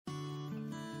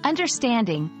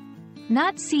Understanding,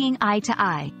 not seeing eye to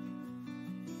eye.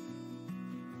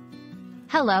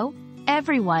 Hello,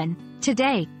 everyone.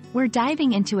 Today, we're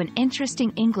diving into an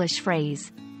interesting English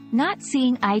phrase, not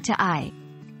seeing eye to eye.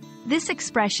 This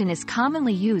expression is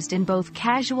commonly used in both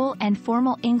casual and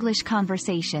formal English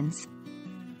conversations.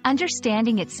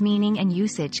 Understanding its meaning and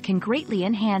usage can greatly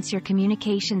enhance your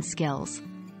communication skills.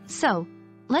 So,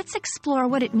 let's explore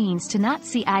what it means to not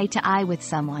see eye to eye with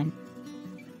someone.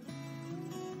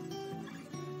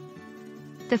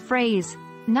 The phrase,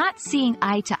 not seeing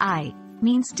eye to eye,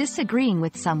 means disagreeing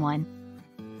with someone.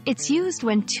 It's used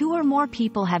when two or more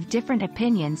people have different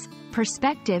opinions,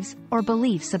 perspectives, or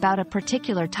beliefs about a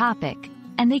particular topic,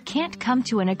 and they can't come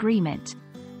to an agreement.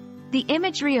 The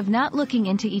imagery of not looking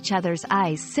into each other's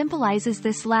eyes symbolizes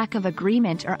this lack of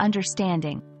agreement or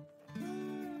understanding.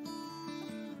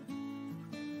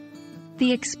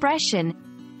 The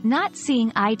expression, not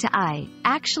seeing eye to eye,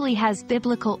 actually has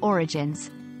biblical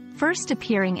origins, first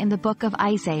appearing in the book of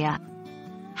Isaiah.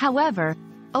 However,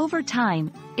 over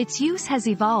time, its use has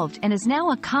evolved and is now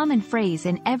a common phrase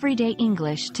in everyday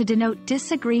English to denote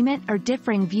disagreement or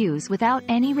differing views without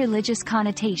any religious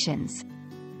connotations.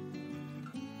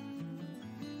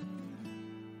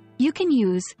 You can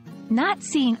use not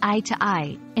seeing eye to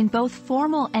eye in both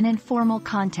formal and informal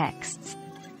contexts.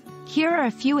 Here are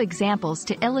a few examples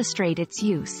to illustrate its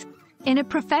use. In a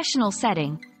professional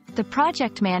setting, the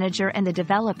project manager and the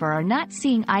developer are not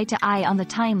seeing eye to eye on the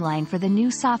timeline for the new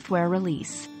software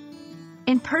release.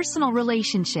 In personal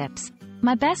relationships,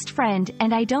 my best friend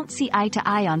and I don't see eye to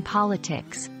eye on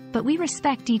politics, but we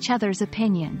respect each other's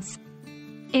opinions.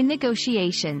 In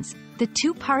negotiations, the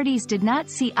two parties did not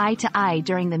see eye to eye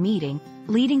during the meeting,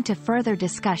 leading to further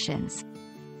discussions.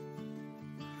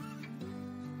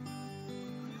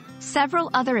 Several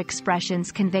other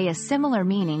expressions convey a similar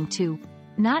meaning to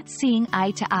not seeing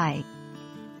eye to eye.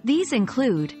 These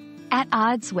include at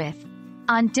odds with,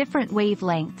 on different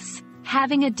wavelengths,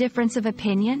 having a difference of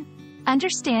opinion.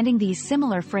 Understanding these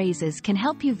similar phrases can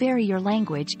help you vary your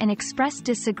language and express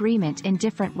disagreement in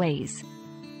different ways.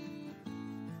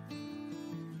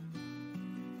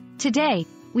 Today,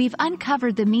 we've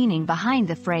uncovered the meaning behind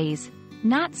the phrase,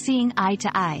 not seeing eye to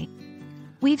eye.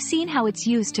 We've seen how it's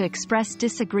used to express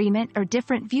disagreement or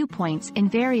different viewpoints in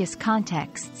various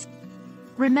contexts.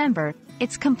 Remember,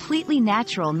 it's completely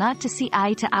natural not to see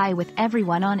eye to eye with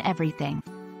everyone on everything.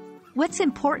 What's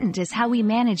important is how we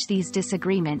manage these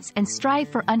disagreements and strive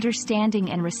for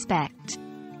understanding and respect.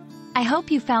 I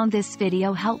hope you found this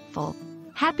video helpful.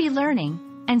 Happy learning,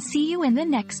 and see you in the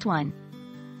next one.